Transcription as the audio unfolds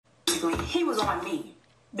basically. He was on me,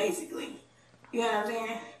 basically. You know what I'm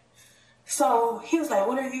saying? So he was like,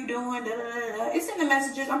 what are you doing? Da, da, da, da. It's in the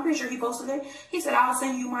messages. I'm pretty sure he posted it. He said, I'll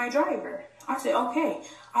send you my driver. I said, okay.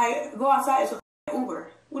 I go outside. It's a Uber.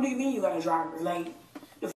 What do you mean you got a driver? Like,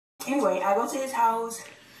 anyway, I go to his house.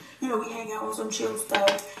 You know, we hang out on some chill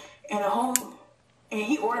stuff. And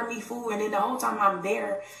he ordered me food. And then the whole time I'm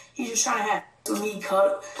there, he's just trying to have with me,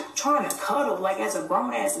 trying to cuddle. Like, as a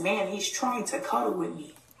grown-ass man, he's trying to cuddle with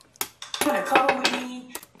me. Trying to cuddle with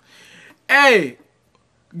me. Hey.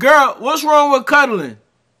 Girl, what's wrong with cuddling?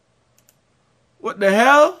 What the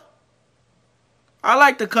hell? I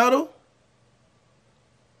like to cuddle.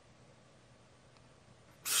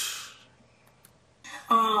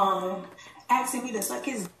 Asking me to suck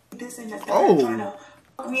his this and that. Oh. Trying to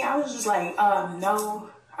fuck me. I was just like, no.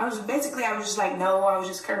 I was just like, no. I was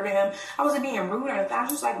just curving him. I wasn't being rude or anything. I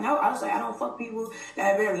was just like, no. I was like, I don't fuck people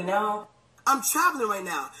that I barely know. I'm traveling right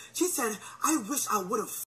now. She said, I wish I would have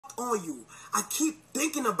fucked on you. I keep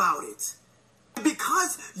thinking about it.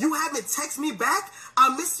 Because you haven't texted me back,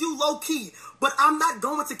 I miss you low-key. But I'm not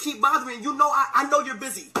going to keep bothering you. Know I know you're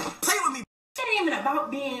busy. Play with me. It ain't even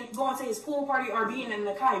about going to his pool party or being in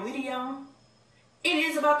the Kai video. It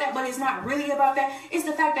is about that, but it's not really about that. It's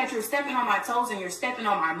the fact that you're stepping on my toes and you're stepping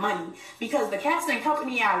on my money. Because the casting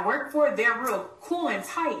company I work for, they're real cool and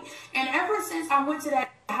tight. And ever since I went to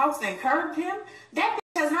that house and curved him, that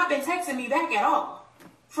bitch has not been texting me back at all.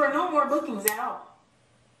 For no more bookings at all.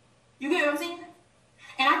 You get what I'm saying?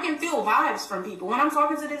 And I can feel vibes from people. When I'm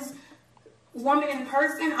talking to this woman in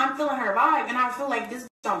person, I'm feeling her vibe. And I feel like this bitch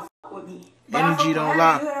don't fuck with me. But energy don't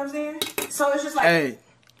lie. You know what I'm saying? So it's just like... Hey,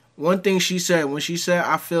 one thing she said, when she said,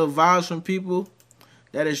 I feel vibes from people,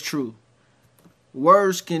 that is true.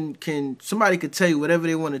 Words somebody could tell you whatever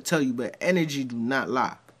they want to tell you, but energy do not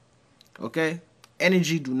lie. Okay?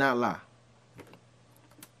 Energy do not lie.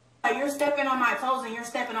 Like, you're stepping on my toes and you're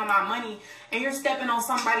stepping on my money and you're stepping on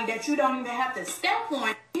somebody that you don't even have to step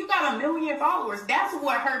on. You got 1 million followers. That's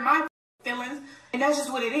what hurt my feelings. And that's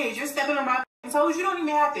just what it is. You're stepping on my toes. You don't even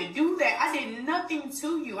have to do that. I did nothing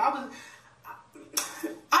to you. I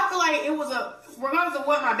feel like it was regardless of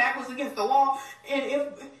what, my back was against the wall. And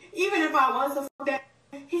even if I was the fuck that,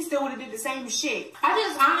 he still would have did the same shit.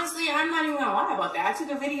 Honestly, I'm not even gonna lie about that. I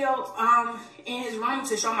took a video in his room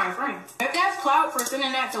to show my friend. If that's clout for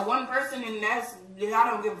sending that to one person, and I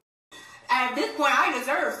don't give a at this point, I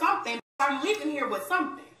deserve something. I'm leaving here with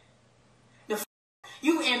something.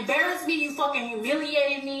 You embarrassed me, you fucking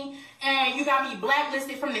humiliated me, and you got me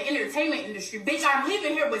blacklisted from the entertainment industry. Bitch, I'm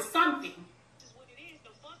leaving here with something.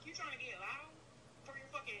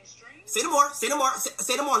 Say no more. Say no more.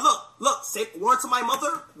 Say no more. Look. Say word to my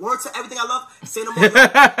mother. Word to everything I love. Say no more.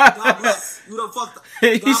 God bless. You done fucked up.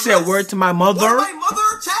 He said word to my mother. Word to my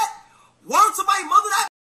mother, chat. Word to my mother. That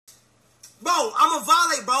bro, I'm a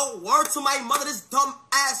violate, bro. Word to my mother. This dumb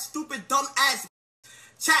ass, stupid dumb ass.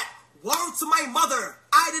 Chat. Word to my mother.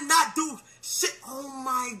 I did not do shit. Oh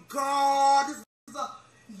my god. This is a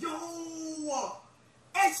yo.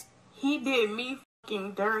 He did me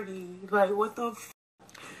fucking dirty. Like, what the f?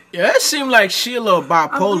 Yeah, it seemed like she a little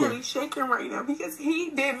bipolar. I'm really shaking right now because he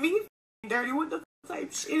did me dirty. What the f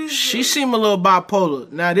type shit is She this? seemed a little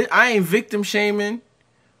bipolar. Now, I ain't victim shaming.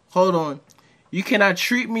 Hold on. You cannot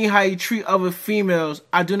treat me how you treat other females.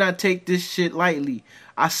 I do not take this shit lightly.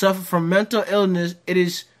 I suffer from mental illness. It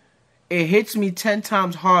hits me 10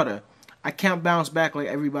 times harder. I can't bounce back like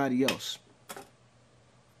everybody else.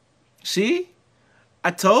 See?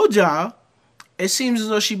 I told y'all. It seems as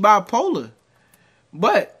though she bipolar.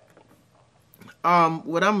 But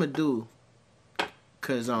what I'm gonna do,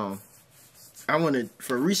 cause I wanna,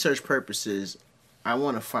 for research purposes, I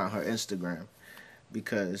wanna find her Instagram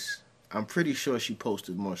because I'm pretty sure she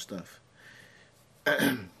posted more stuff.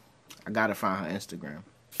 I gotta find her Instagram.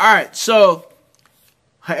 All right, so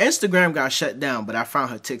her Instagram got shut down, but I found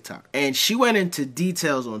her TikTok, and she went into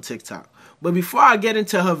details on TikTok. But before I get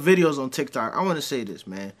into her videos on TikTok, I want to say this,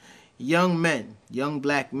 man. Young men, young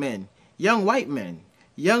black men, young white men,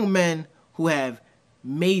 young men who have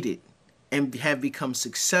made it and have become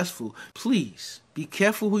successful, please be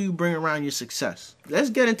careful who you bring around your success. Let's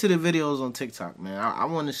get into the videos on TikTok, man. I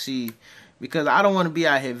want to see, because I don't want to be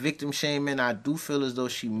out here victim shaming. I do feel as though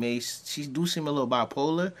she do seem a little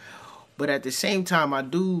bipolar, but at the same time, I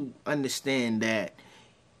do understand that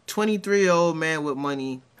 23-year-old man with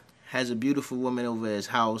money has a beautiful woman over his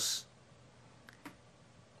house.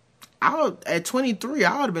 At 23,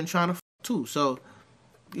 I would have been trying to f too. So,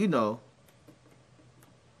 you know,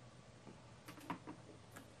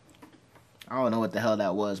 I don't know what the hell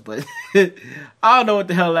that was, but I don't know what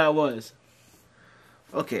the hell that was.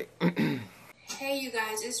 Okay. Hey you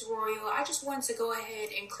guys, it's Royal. I just wanted to go ahead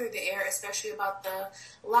and clear the air, especially about the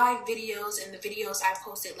live videos and the videos I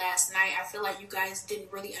posted last night. I feel like you guys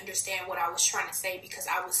didn't really understand what I was trying to say because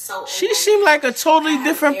I was so She seemed like a totally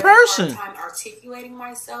different person. I had a hard time articulating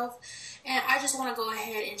myself, and I just want to go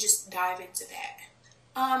ahead and just dive into that.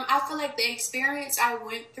 I feel like the experience I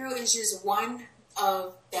went through is just one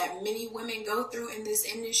of that many women go through in this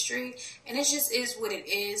industry, and it just is what it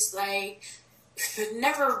is. Like,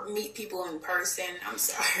 never meet people in person. I'm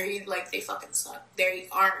sorry, like, they fucking suck. They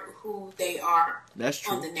aren't who they are. That's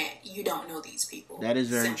true. On the net. You don't know these people. That is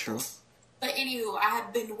very true. But anywho, I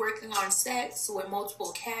have been working on sets with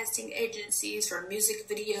multiple casting agencies for music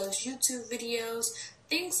videos, YouTube videos,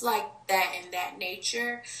 things like that in that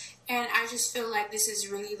nature. And I just feel like this is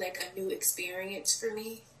really like a new experience for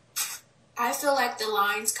me. I feel like the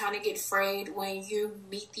lines kind of get frayed when you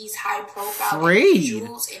meet these high profile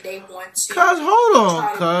individuals and they want to.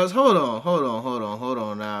 Hold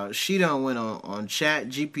on now. She done went on Chat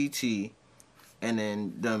GPT and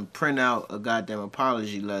then done print out a goddamn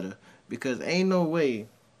apology letter because ain't no way.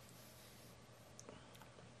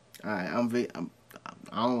 Alright,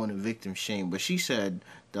 I don't want to victim shame, but she said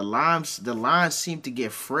the lines seem to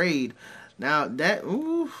get frayed. Now that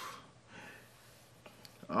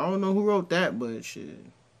I don't know who wrote that, but shit.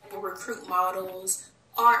 Recruit models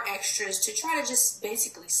or extras to try to just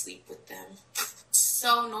basically sleep with them.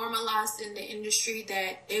 So normalized in the industry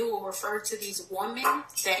that they will refer to these women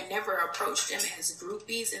that never approached them as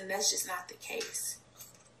groupies, and that's just not the case.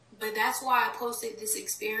 But that's why I posted this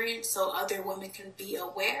experience so other women can be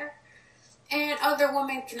aware, and other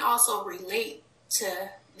women can also relate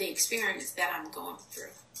to the experience that I'm going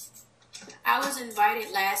through. I was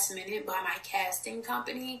invited last minute by my casting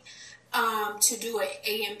company to do an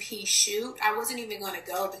AMP shoot. I wasn't even going to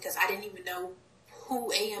go because I didn't even know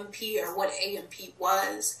who AMP or what AMP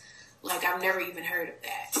was. Like, I've never even heard of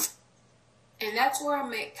that. And that's where I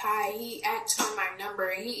met Kai. He asked for my number,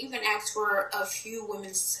 and he even asked for a few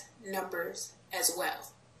women's numbers as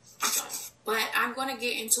well. But I'm going to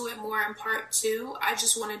get into it more in part 2. I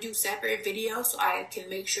just want to do separate videos so I can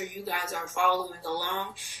make sure you guys are following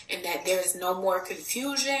along and that there's no more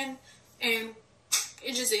confusion. And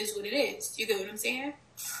it just is what it is. You get what I'm saying?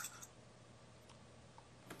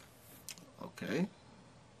 Okay.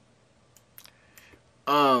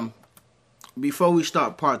 Before we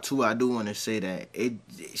start part 2, I do want to say that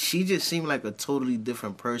she just seemed like a totally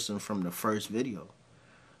different person from the first video.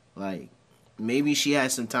 Like, maybe she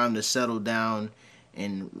had some time to settle down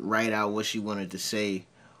and write out what she wanted to say,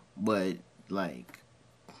 but like,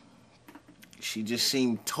 she just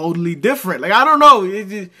seemed totally different. Like, I don't know,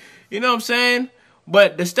 you know what I'm saying?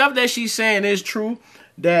 But the stuff that she's saying is true.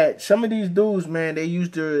 That some of these dudes, man, they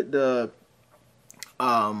use the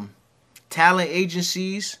talent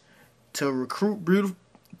agencies to recruit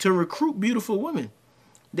beautiful women.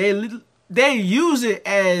 They use it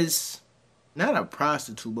as not a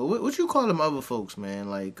prostitute, but what you call them other folks, man?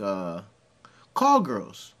 Like call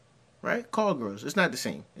girls, right? Call girls. It's not the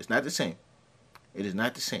same. It's not the same. It is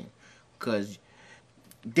not the same. Because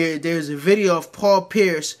there's a video of Paul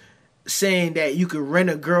Pierce saying that you could rent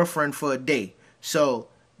a girlfriend for a day. So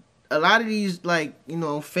a lot of these, like, you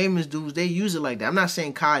know, famous dudes, they use it like that. I'm not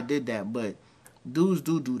saying Kai did that, but dudes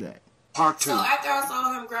do that. Part 2. So after I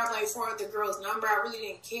saw him grab like 4 other girls' number, I really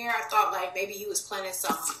didn't care. I thought like maybe he was planning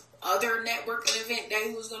some other networking event that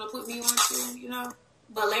he was going to put me on to, you know.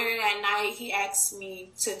 But later that night, he asked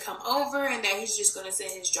me to come over and that he's just going to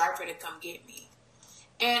send his driver to come get me.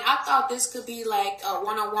 And I thought this could be like a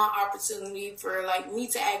one-on-one opportunity for like me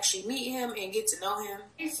to actually meet him and get to know him.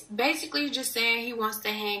 It's basically just saying he wants to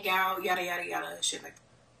hang out, yada, yada, yada, shit like that.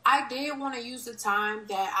 I did want to use the time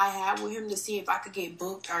that I had with him to see if I could get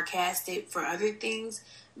booked or casted for other things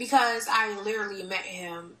because I literally met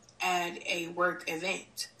him at a work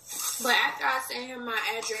event. But after I sent him my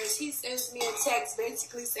address, he sends me a text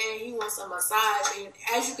basically saying he wants a massage. And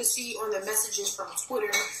as you can see on the messages from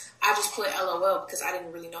Twitter, I just put LOL because I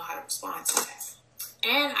didn't really know how to respond to that.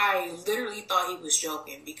 And I literally thought he was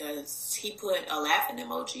joking because he put a laughing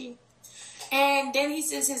emoji. And then he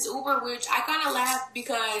says his Uber, which I kind of laughed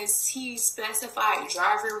because he specified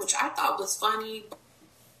driver, which I thought was funny.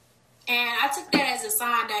 And I took that as a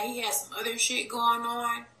sign that he had some other shit going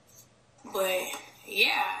on. But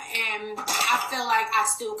yeah, and I feel like I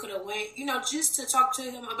still could have went, you know, just to talk to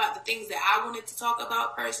him about the things that I wanted to talk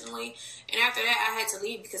about personally. And after that, I had to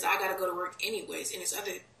leave because I got to go to work anyways. And there's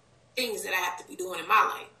other things that I have to be doing in my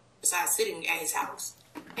life besides sitting at his house.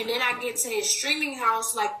 And then I get to his streaming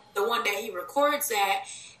house, like the one that he records at,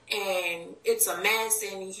 and it's a mess.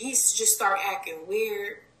 And he just start acting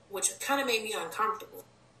weird, which kind of made me uncomfortable.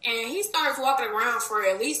 And he starts walking around for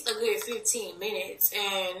at least a good 15 minutes.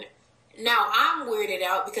 And now I'm weirded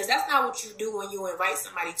out because that's not what you do when you invite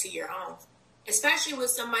somebody to your home. Especially with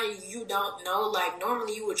somebody you don't know. Like,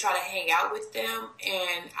 normally you would try to hang out with them.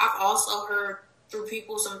 And I've also heard through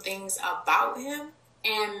people some things about him.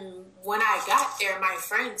 And when I got there, my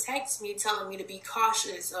friend texted me telling me to be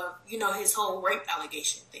cautious of, you know, his whole rape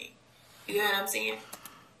allegation thing. You know what I'm saying?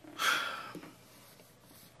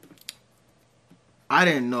 I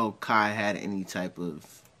didn't know Kai had any type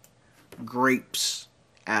of grapes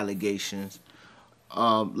allegations.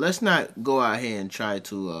 Let's not go out here and try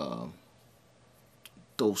to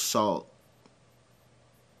throw salt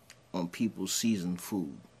on people's seasoned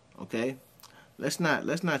food. Okay? Let's not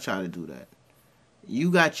try to do that.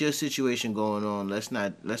 You got your situation going on. Let's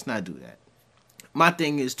not do that. My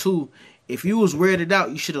thing is too, if you was weirded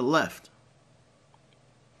out, you should have left.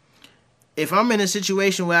 If I'm in a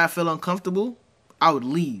situation where I feel uncomfortable, I would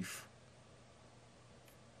leave.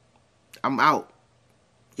 I'm out.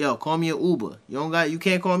 Yo, call me an Uber. You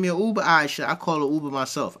can't call me an Uber? Alright, shit, I call an Uber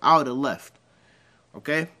myself. I would have left.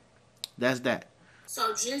 Okay? That's that.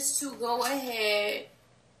 So just to go ahead,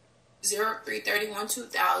 0331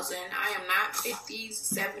 2000, I am not 50,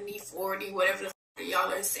 70, 40, whatever the fuck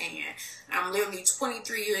y'all are saying. I'm literally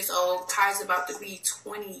 23 years old. Kai's about to be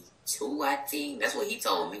 22, I think. That's what he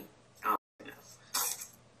told me.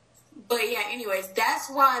 But yeah, anyways, that's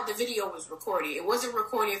why the video was recorded. It wasn't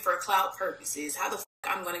recorded for clout purposes. How the fuck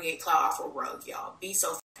I'm gonna get clout off a rug, y'all? Be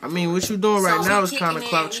so. I mean, what you doing right now is kind of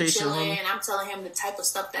clout chasing, homie. And I'm telling him the type of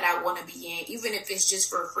stuff that I want to be in, even if it's just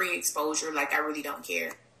for free exposure. Like, I really don't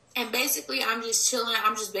care. And basically, I'm just chilling.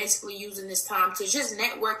 I'm just basically using this time to just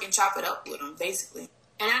network and chop it up with him, basically.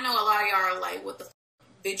 And I know a lot of y'all are like, what the fuck?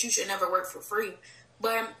 Bitch, you should never work for free.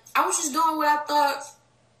 But I was just doing what I thought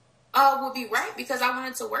would be right because I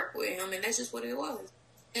wanted to work with him, and that's just what it was.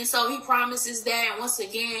 And so he promises that, and once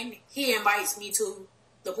again, he invites me to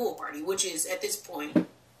the pool party, which is, at this point,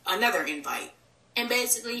 another invite. And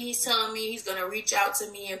basically, he's telling me he's going to reach out to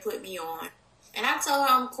me and put me on. And I tell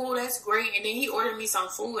him, cool, that's great. And then he ordered me some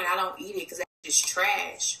food, and I don't eat it because that's just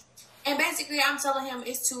trash. And basically, I'm telling him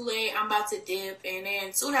it's too late, I'm about to dip. And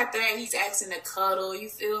then soon after that, he's asking to cuddle, you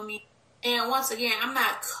feel me? And once again, I'm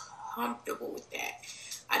not comfortable with that.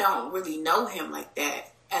 I don't really know him like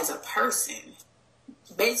that as a person.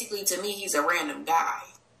 Basically, to me, he's a random guy.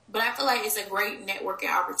 But I feel like it's a great networking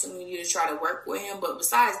opportunity to try to work with him. But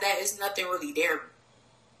besides that, it's nothing really there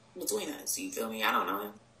between us. You feel me? I don't know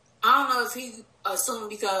him. I don't know if he assumed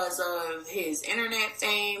because of his internet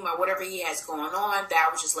fame or whatever he has going on that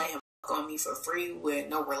I would just let him fuck on me for free with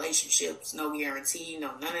no relationships, no guarantee,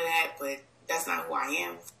 no none of that. But that's not who I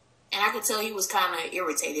am. And I could tell he was kind of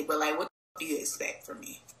irritated. But like, what do you expect from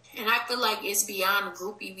me? And I feel like it's beyond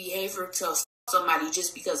groupie behavior to fuck somebody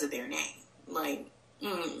just because of their name. Like,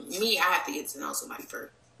 me, I have to get to know somebody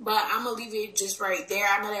first. But I'm going to leave it just right there.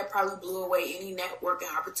 I know that probably blew away any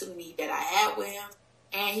networking opportunity that I had with him.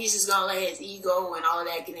 And he's just going to let his ego and all of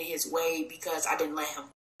that get in his way because I didn't let him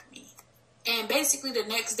fuck me. And basically the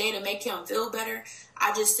next day, to make him feel better,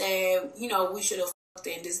 I just said, you know, we should have fucked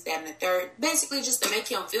and this, that, and the third. Basically just to make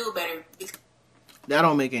him feel better. That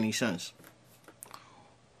don't make any sense.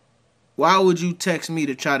 Why would you text me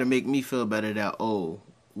to try to make me feel better that, oh,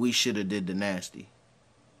 we should have did the nasty?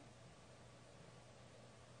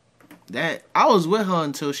 That, I was with her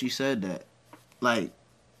until she said that. Like,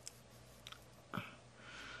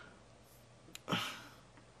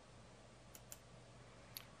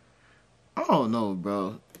 I don't know,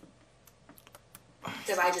 bro.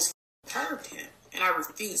 Because I just perved him and I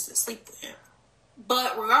refused to sleep with him.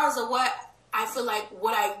 But regardless of what, I feel like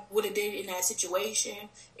what I would have did in that situation,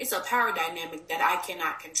 it's a power dynamic that I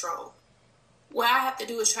cannot control. What I have to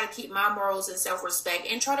do is try to keep my morals and self-respect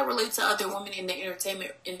and try to relate to other women in the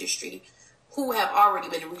entertainment industry who have already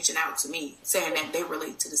been reaching out to me, saying that they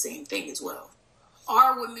relate to the same thing as well.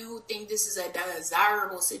 Are women who think this is a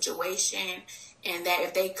desirable situation and that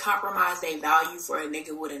if they compromise their value for a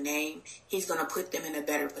nigga with a name, he's going to put them in a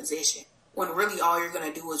better position. When really all you're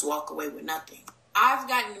going to do is walk away with nothing. I've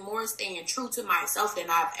gotten more staying true to myself than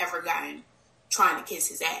I've ever gotten trying to kiss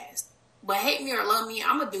his ass. But hate me or love me,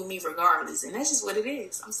 I'm going to do me regardless. And that's just what it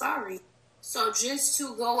is. I'm sorry. So just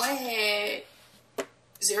to go ahead,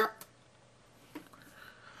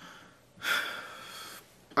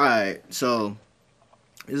 Alright, so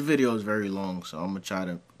this video is very long, so I'm going to try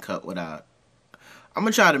to cut what I'm going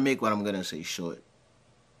to try to make what I'm going to say short.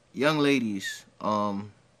 Young ladies,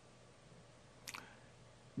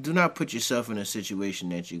 do not put yourself in a situation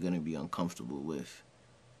that you're going to be uncomfortable with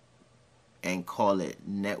and call it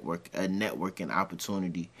a networking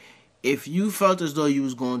opportunity. if you felt as though you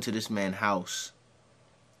was going to this man's house,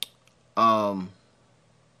 and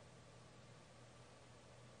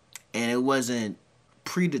it wasn't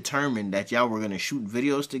predetermined that y'all were going to shoot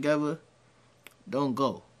videos together, don't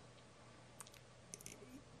go.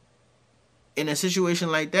 In a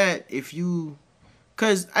situation like that, if you...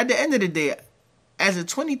 Because at the end of the day, as a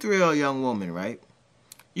 23-year-old young woman, right,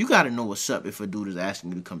 you got to know what's up if a dude is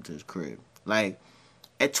asking you to come to his crib. Like,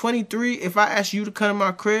 at 23, if I ask you to come to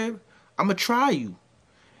my crib, I'm going to try you.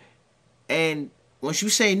 And once you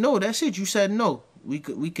say no, that's it. You said no. We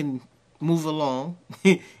can move along.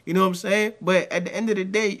 You know what I'm saying? But at the end of the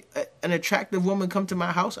day, an attractive woman come to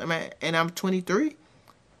my house and I'm 23,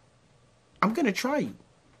 I'm going to try you.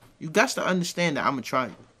 You got to understand that I'm going to try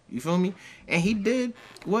you. You feel me? And he did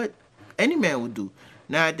what any man would do.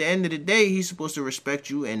 Now, at the end of the day, he's supposed to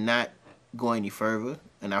respect you and not go any further.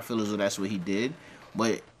 And I feel as though that's what he did.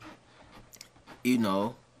 But, you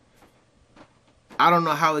know, I don't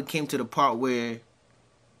know how it came to the part where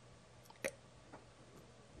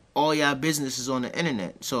all y'all business is on the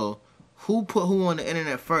internet. So, who put who on the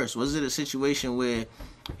internet first? Was it a situation where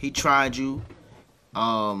he tried you,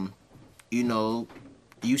 you know,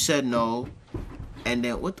 you said no, and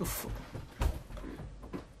then what the fuck?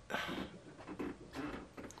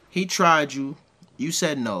 He tried you, you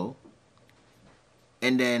said no,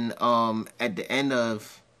 and then at the end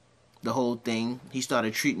of the whole thing, he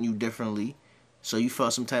started treating you differently, so you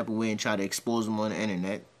felt some type of way and tried to expose him on the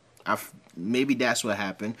internet. Maybe that's what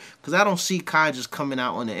happened, because I don't see Kai just coming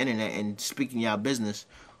out on the internet and speaking y'all business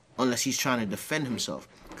unless he's trying to defend himself.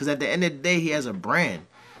 Because at the end of the day, he has a brand.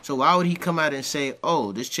 So why would he come out and say,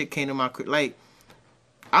 oh, this chick came to my crib? Like,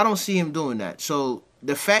 I don't see him doing that. So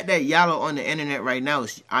the fact that y'all are on the internet right now,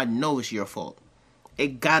 I know it's your fault.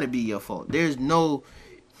 It gotta be your fault. There's no...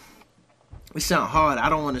 It sound hard. I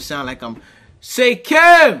don't want to sound like I'm... Say,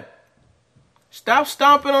 Kim! Stop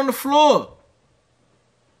stomping on the floor.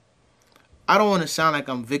 I don't want to sound like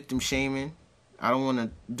I'm victim shaming. I don't want to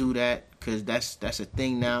do that because that's a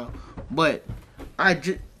thing now. But I'm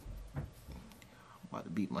about to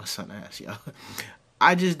beat my son's ass, y'all.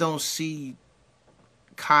 I just don't see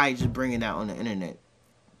Kai just bringing that on the internet,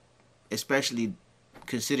 especially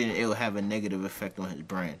considering it will have a negative effect on his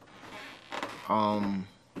brand. I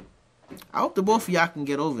hope the both of y'all can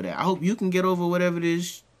get over that. I hope you can get over whatever it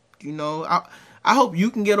is, you know. I hope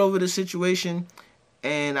you can get over the situation,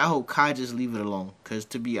 and I hope Kai just leave it alone. Because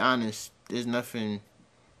to be honest, there's nothing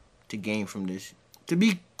to gain from this. To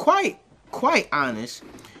be quite honest,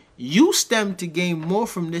 you stand to gain more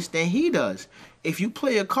from this than he does if you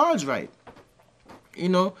play your cards right. You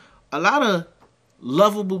know, a lot of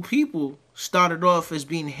lovable people started off as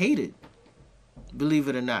being hated, believe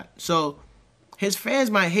it or not. So his fans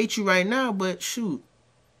might hate you right now, but shoot,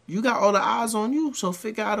 you got all the eyes on you, so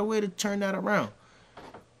figure out a way to turn that around.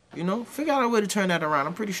 You know, figure out a way to turn that around.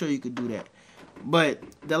 I'm pretty sure you could do that. But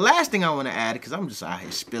the last thing I want to add, because I'm just out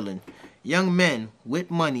here spilling, young men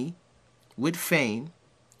with money, with fame,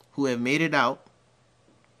 who have made it out,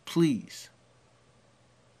 please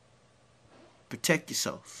protect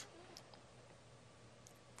yourself.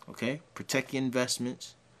 Okay? Protect your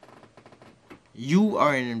investments. You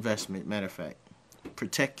are an investment, matter of fact.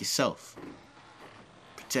 Protect yourself.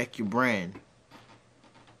 Protect your brand.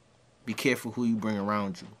 Be careful who you bring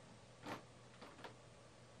around you.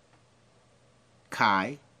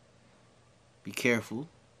 Kai, be careful.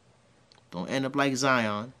 Don't end up like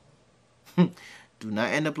Zion. Do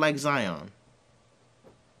not end up like Zion.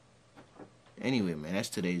 Anyway, man, that's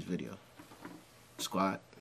today's video. Squad.